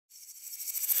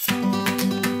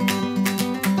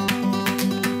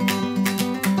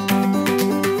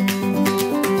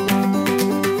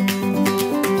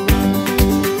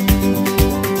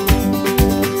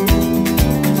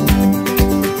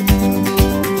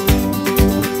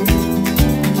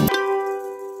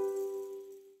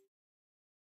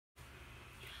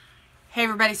Hey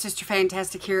everybody, Sister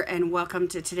Fantastic here and welcome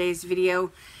to today's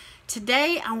video.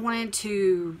 Today I wanted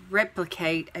to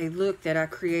replicate a look that I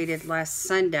created last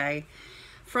Sunday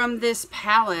from this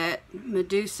palette,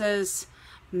 Medusa's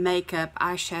Makeup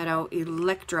Eyeshadow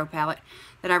Electro palette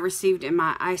that I received in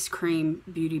my Eyescream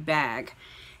Beauty Bag.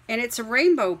 And it's a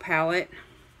rainbow palette,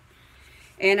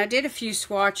 and I did a few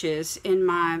swatches in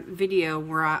my video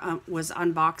where I was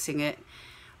unboxing it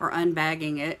or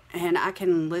unbagging it, and I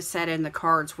can list that in the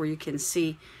cards where you can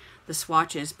see the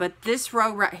swatches. But this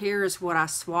row right here is what I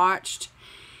swatched,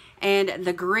 and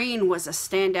the green was a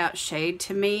standout shade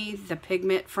to me, the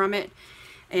pigment from it,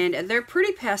 and they're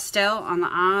pretty pastel on the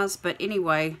eyes. But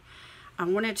anyway, I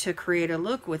wanted to create a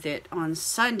look with it on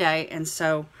Sunday, and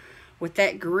so with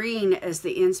that green as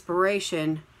the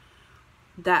inspiration,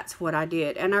 that's what I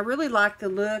did. And I really liked the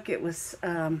look. It was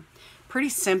pretty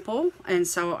simple, and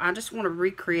so I just want to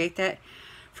recreate that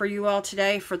for you all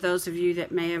today. For those of you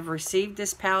that may have received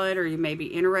this palette or you may be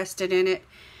interested in it,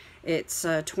 it's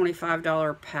a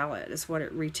 $25 palette is what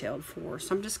it retailed for.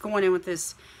 So I'm just going in with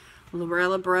this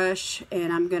Lurella brush,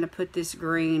 and I'm going to put this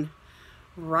green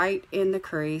right in the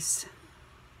crease,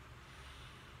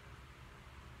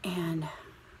 and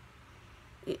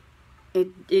it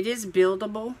is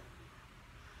buildable.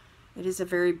 It is a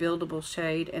very buildable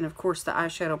shade, and of course the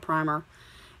eyeshadow primer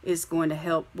is going to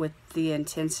help with the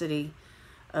intensity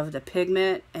of the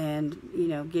pigment and, you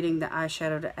know, getting the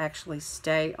eyeshadow to actually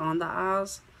stay on the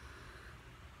eyes.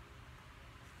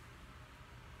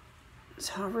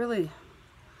 So I really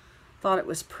thought it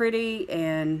was pretty,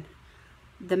 and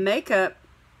the makeup,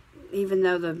 even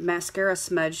though the mascara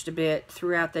smudged a bit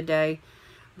throughout the day,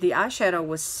 the eyeshadow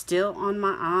was still on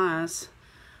my eyes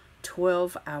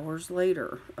 12 hours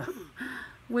later,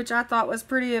 which I thought was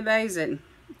pretty amazing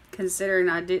considering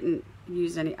I didn't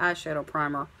use any eyeshadow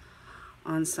primer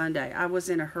on Sunday. I was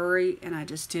in a hurry and I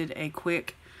just did a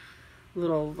quick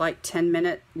little like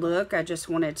 10-minute look. I just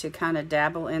wanted to kind of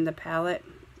dabble in the palette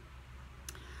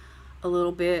a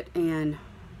little bit and,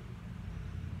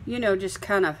 you know, just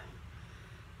kind of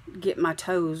get my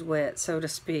toes wet, so to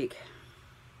speak,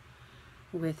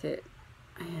 with it.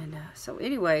 And so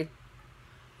anyway,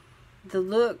 the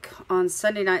look on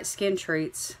Sunday Night Skin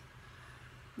Treats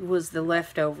was the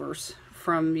leftovers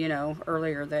from, you know,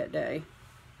 earlier that day.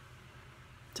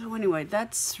 So anyway,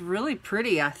 that's really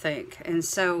pretty, I think. And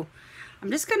so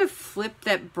I'm just going to flip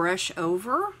that brush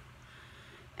over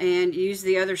and use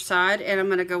the other side, and I'm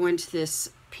going to go into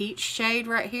this peach shade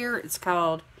right here. It's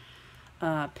called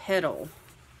Petal.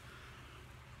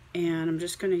 And I'm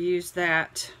just going to use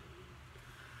that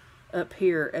up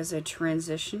here as a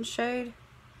transition shade.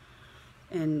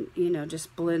 And, you know,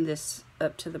 just blend this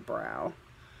up to the brow.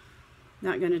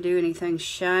 Not going to do anything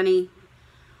shiny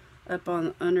up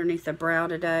on underneath the brow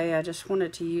today. I just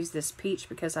wanted to use this peach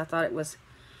because I thought it was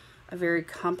a very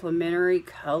complementary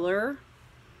color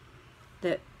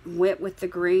that went with the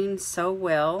green so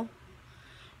well.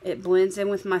 It blends in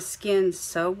with my skin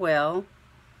so well.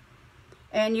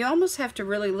 And you almost have to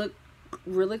really look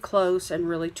really close and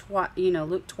really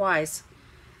look twice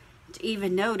to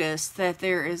even notice that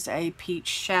there is a peach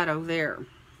shadow there.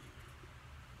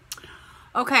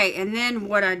 Okay, and then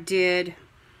what I did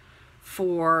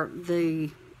for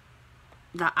the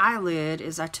eyelid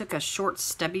is I took a short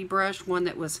stubby brush, one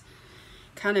that was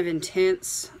kind of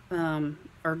intense,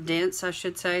 or dense I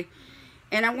should say,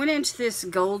 and I went into this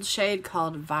gold shade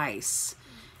called Vice,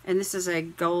 and this is a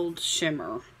gold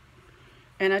shimmer,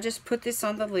 and I just put this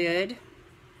on the lid.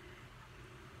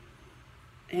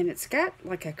 And it's got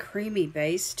like a creamy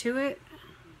base to it.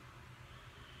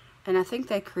 And I think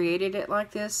they created it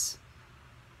like this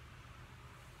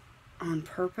on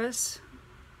purpose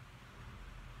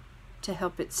to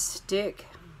help it stick.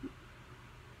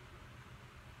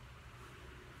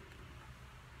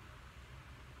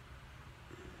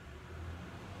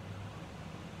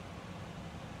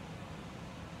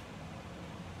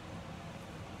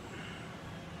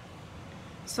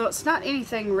 So it's not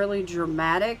anything really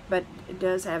dramatic, but it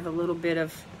does have a little bit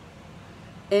of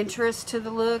interest to the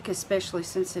look, especially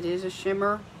since it is a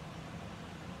shimmer.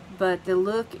 But the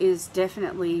look is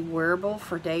definitely wearable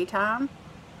for daytime.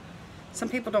 Some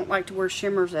people don't like to wear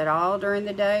shimmers at all during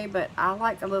the day, but I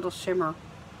like a little shimmer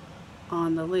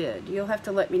on the lid. You'll have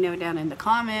to let me know down in the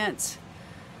comments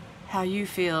how you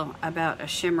feel about a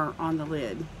shimmer on the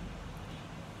lid.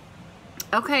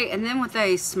 Okay, and then with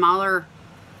a smaller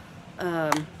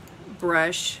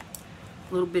brush,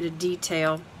 a little bit of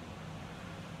detail,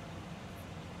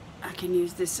 I can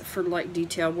use this for like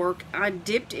detail work. I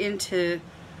dipped into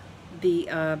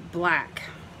the black,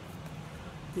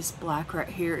 this black right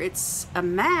here. It's a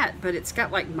matte, but it's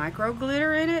got like micro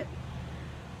glitter in it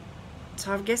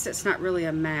So I guess it's not really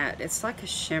a matte. It's like a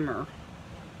shimmer.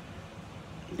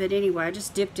 But anyway, I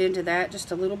just dipped into that just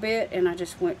a little bit, and I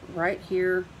just went right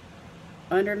here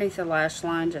underneath the lash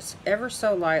line, just ever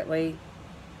so lightly,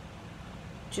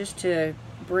 just to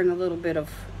bring a little bit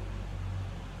of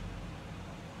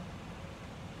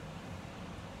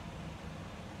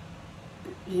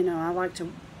I like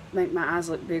to make my eyes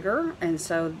look bigger, and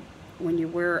so when you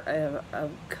wear a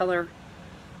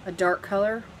dark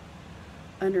color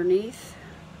underneath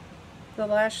the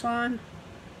lash line,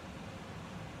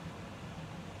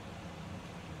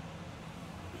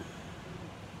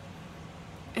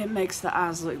 it makes the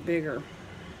eyes look bigger.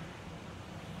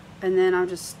 And then I'll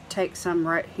just take some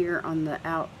right here on the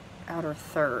outer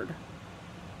third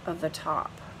of the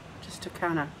top, just to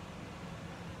kind of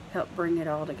help bring it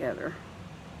all together.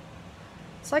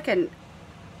 It's like a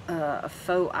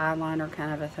faux eyeliner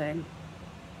kind of a thing,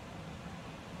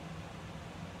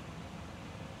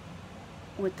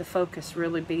 with the focus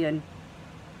really being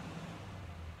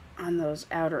on those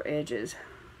outer edges.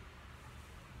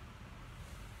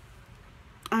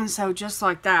 And so just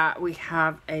like that, we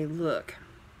have a look.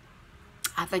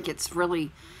 I think it's really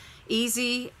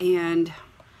easy, and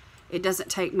it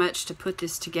doesn't take much to put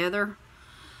this together.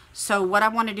 So what I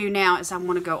want to do now is I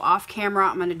want to go off camera.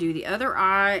 I'm going to do the other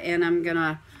eye, and I'm going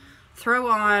to throw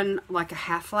on like a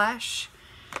half lash.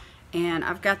 And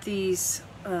I've got these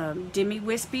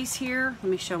demi-wispies here.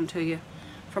 Let me show them to you.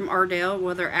 From Ardell.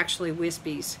 Well, they're actually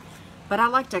wispies. But I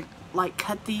like to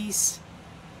cut these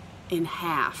in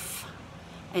half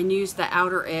and use the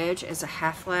outer edge as a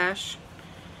half lash.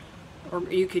 Or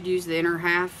you could use the inner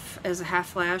half as a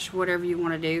half lash, whatever you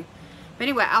want to do. But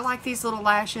anyway, I like these little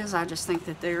lashes. I just think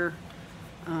that they're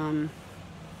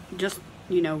just,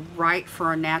 right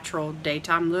for a natural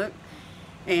daytime look.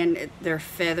 And they're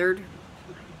feathered.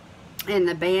 And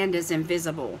the band is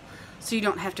invisible. So you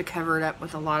don't have to cover it up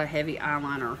with a lot of heavy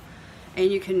eyeliner.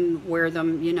 And you can wear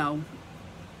them,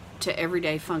 to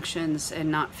everyday functions and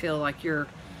not feel like you're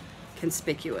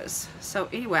conspicuous. So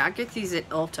anyway, I get these at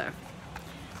Ulta.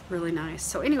 Really nice.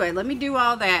 So anyway, let me do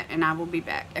all that, and I will be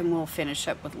back, and we'll finish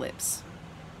up with lips.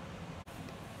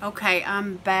 Okay,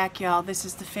 I'm back, y'all. This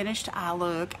is the finished eye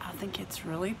look. I think it's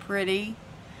really pretty.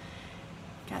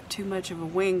 Got too much of a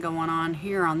wing going on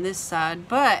here on this side,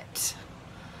 but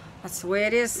that's the way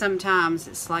it is sometimes.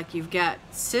 It's like you've got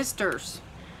sisters.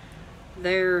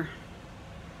 They're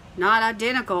not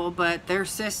identical, but they're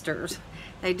sisters.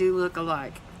 They do look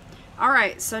alike.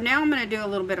 Alright, so now I'm going to do a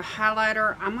little bit of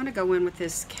highlighter. I'm going to go in with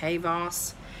this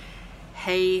Voss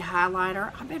Hay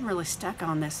highlighter. I've been really stuck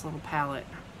on this little palette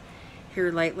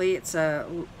here lately. It's got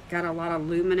a lot of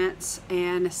luminance.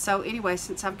 And so anyway,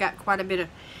 since I've got quite a bit of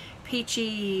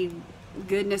peachy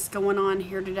goodness going on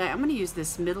here today, I'm going to use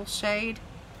this middle shade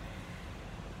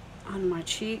on my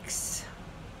cheeks.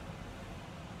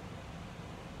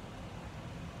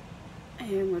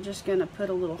 And we're just going to put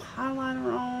a little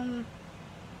highlighter on.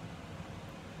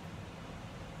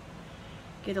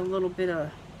 Get a little bit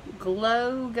of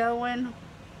glow going.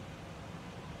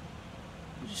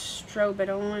 Just strobe it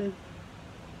on.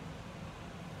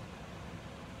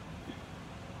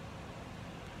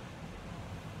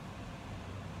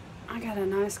 I got a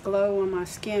nice glow on my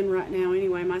skin right now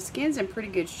anyway. My skin's in pretty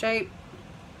good shape.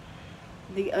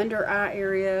 The under eye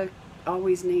area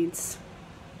always needs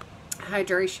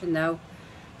hydration though.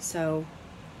 So,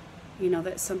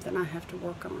 that's something I have to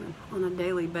work on a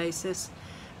daily basis,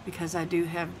 because I do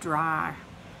have dry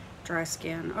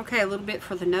skin. Okay, a little bit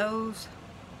for the nose.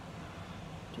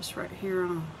 Just right here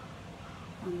on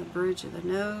the bridge of the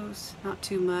nose. Not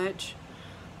too much.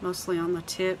 Mostly on the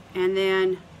tip. And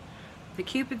then the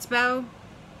Cupid's bow.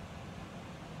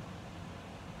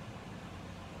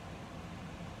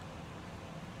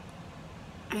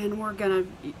 And we're going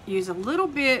to use a little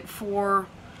bit for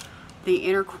the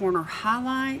inner corner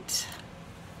highlight.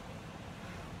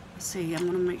 Let's see, I'm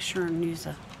going to make sure and use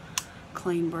a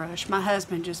clean brush. My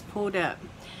husband just pulled up.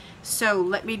 So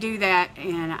let me do that,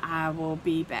 and I will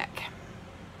be back.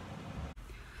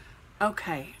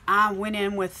 Okay, I went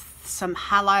in with some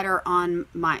highlighter on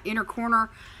my inner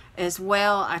corner as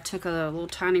well. I took a little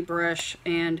tiny brush,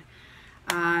 and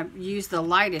I used the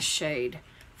lightest shade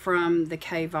from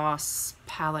the Voss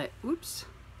palette. Oops.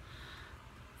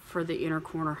 For the inner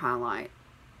corner highlight.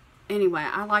 Anyway,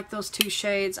 I like those two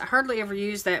shades. I hardly ever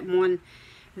use that one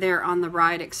there on the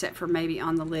right, except for maybe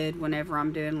on the lid whenever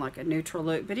I'm doing like a neutral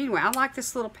look. But anyway, I like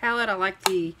this little palette. I like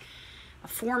the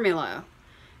formula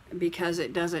because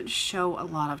it doesn't show a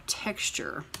lot of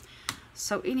texture.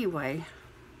 So anyway,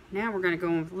 now we're going to go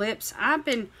on with lips. I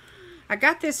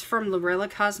got this from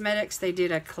Lurellacosmetics. They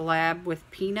did a collab with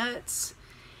Peanuts,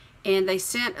 And they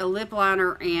sent a lip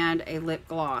liner and a lip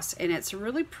gloss, and it's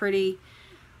really pretty,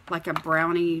 like a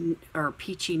brownie or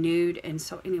peachy nude. And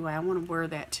so anyway, I want to wear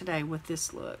that today with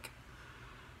this look.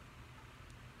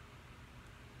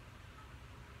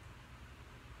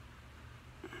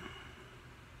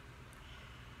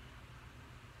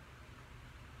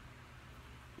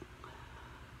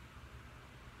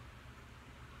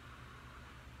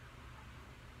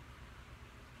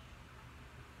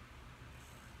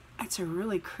 It's a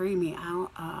really creamy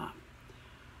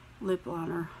lip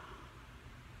liner.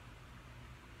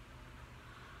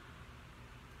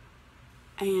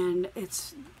 And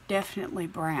it's definitely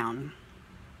brown.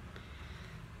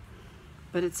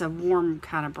 But it's a warm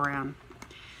kind of brown.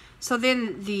 So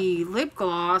then the lip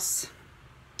gloss,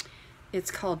 it's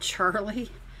called Charlie.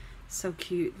 So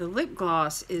cute. The lip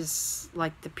gloss is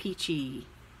like the peachy,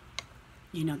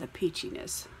 you know, the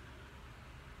peachiness.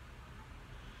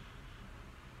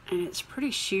 And it's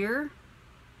pretty sheer,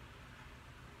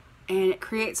 and it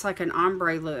creates like an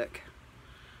ombre look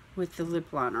with the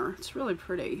lip liner. It's really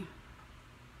pretty.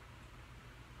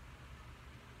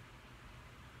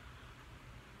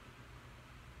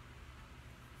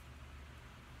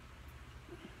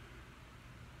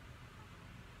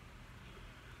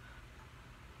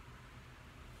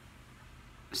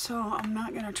 So I'm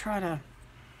not going to try to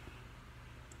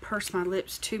purse my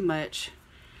lips too much,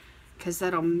 because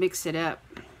that'll mix it up.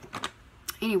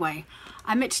 Anyway,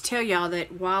 I meant to tell y'all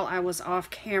that while I was off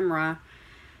camera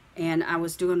and I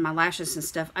was doing my lashes and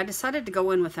stuff, I decided to go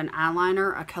in with an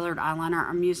eyeliner, a colored eyeliner.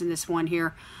 I'm using this one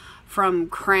here from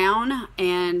Crown,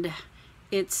 and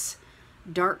it's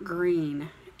dark green.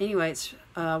 Anyway, it's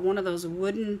one of those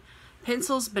wooden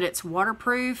pencils, but it's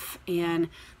waterproof, and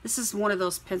this is one of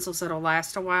those pencils that'll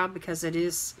last a while because it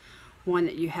is one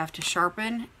that you have to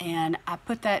sharpen. And I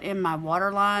put that in my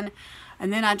waterline,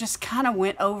 and then I just kind of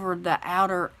went over the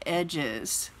outer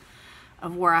edges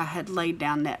of where I had laid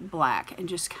down that black and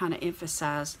just kind of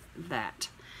emphasized that.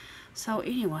 So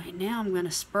anyway, now I'm going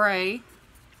to spray.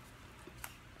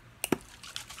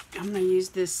 I'm going to use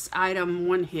this item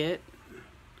One Hit.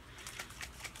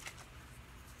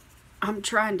 I'm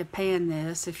trying to pan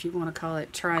this, if you want to call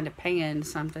it trying to pan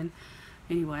something.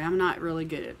 Anyway, I'm not really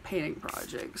good at panning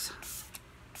projects.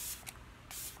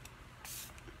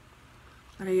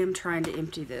 But I am trying to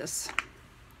empty this.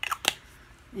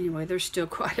 Anyway, there's still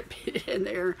quite a bit in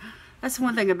there. That's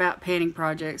one thing about panning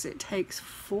projects. It takes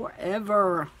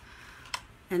forever.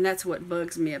 And that's what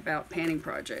bugs me about panning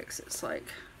projects. It's like,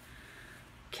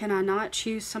 can I not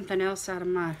choose something else out of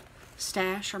my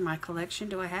stash or my collection?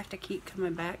 Do I have to keep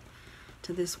coming back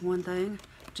to this one thing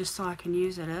just so I can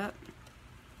use it up?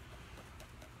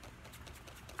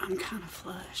 I'm kind of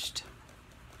flushed.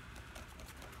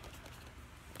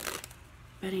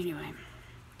 But anyway,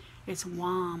 it's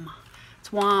warm.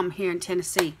 It's warm here in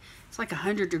Tennessee. It's like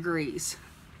 100 degrees.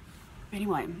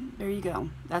 Anyway, there you go.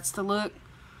 That's the look.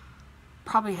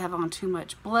 Probably have on too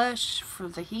much blush for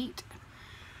the heat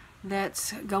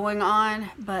that's going on,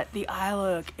 but the eye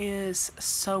look is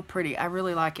so pretty. I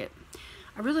really like it.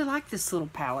 I really like this little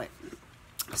palette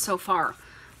so far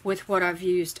with what I've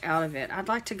used out of it. I'd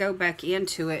like to go back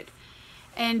into it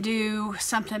and do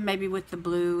something maybe with the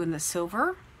blue and the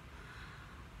silver,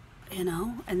 you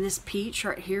know. And this peach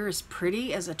right here is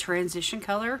pretty as a transition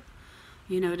color,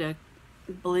 you know, to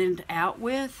blend out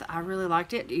with. I really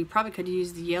liked it. You probably could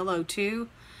use the yellow too,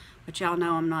 but y'all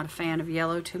know I'm not a fan of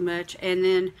yellow too much. And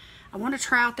then I want to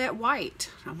try out that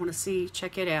white. I want to see,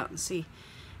 check it out and see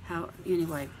how,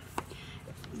 anyway.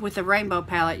 With the rainbow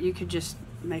palette, you could just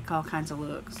make all kinds of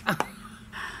looks.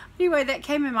 Anyway, that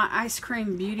came in my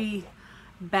Eyescream Beauty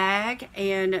Bag,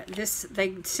 and this,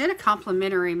 they sent a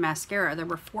complimentary mascara. There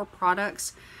were 4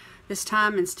 products this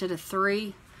time instead of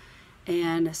 3.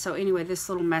 And so anyway, this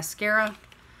little mascara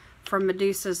from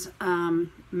Medusa's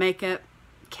makeup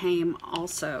came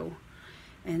also.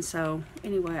 And so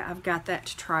anyway, I've got that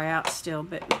to try out still.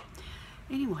 But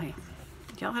anyway,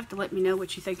 y'all have to let me know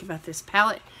what you think about this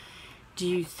palette. Do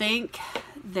you think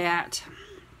that,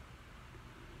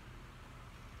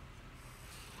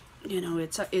 you know,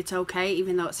 it's okay,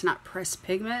 even though it's not pressed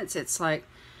pigments? It's like,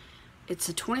 it's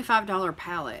a $25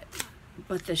 palette,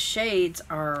 but the shades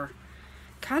are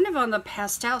kind of on the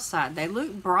pastel side. They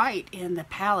look bright in the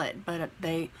palette, but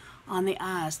they, on the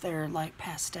eyes, they're like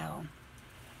pastel.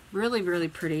 Really, really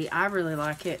pretty. I really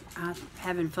like it. I'm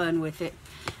having fun with it,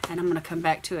 and I'm going to come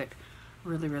back to it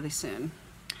really, really soon.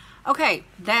 Okay,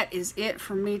 that is it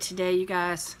from me today, you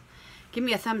guys. Give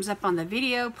me a thumbs up on the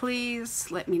video,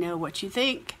 please. Let me know what you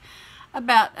think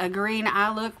about a green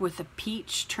eye look with a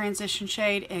peach transition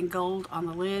shade and gold on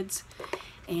the lids.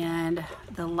 And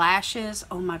the lashes,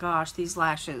 oh my gosh, these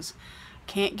lashes.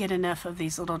 Can't get enough of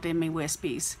these little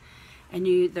demi-wispies.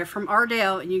 And they're from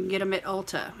Ardell, and you can get them at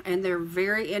Ulta. And they're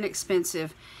very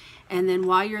inexpensive. And then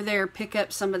while you're there, pick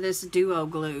up some of this duo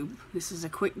glue. This is a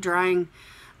quick drying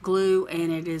glue,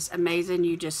 and it is amazing.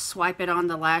 You just swipe it on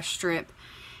the lash strip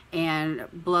and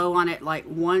blow on it like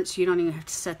once. You don't even have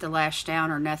to set the lash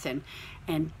down or nothing.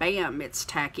 And bam, it's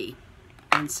tacky.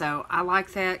 And so I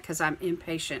like that because I'm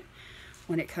impatient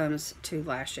when it comes to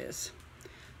lashes.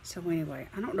 So anyway,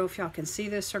 I don't know if y'all can see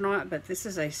this or not, but this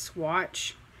is a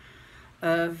swatch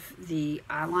of the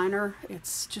eyeliner.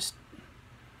 It's just,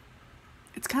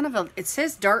 it's kind of a, it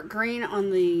says dark green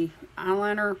on the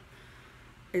eyeliner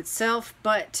itself,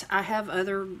 but I have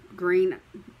other green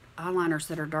eyeliners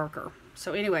that are darker.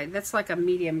 So anyway, that's like a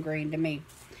medium green to me,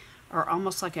 or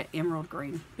almost like an emerald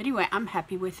green. But anyway, I'm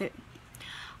happy with it.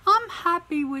 I'm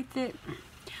happy with it.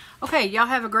 Okay, y'all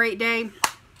have a great day.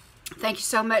 Thank you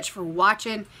so much for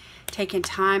watching, taking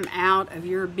time out of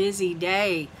your busy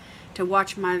day to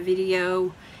watch my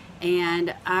video,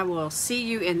 and I will see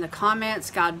you in the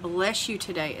comments. God bless you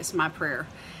today is my prayer,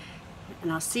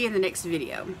 and I'll see you in the next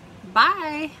video.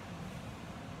 Bye.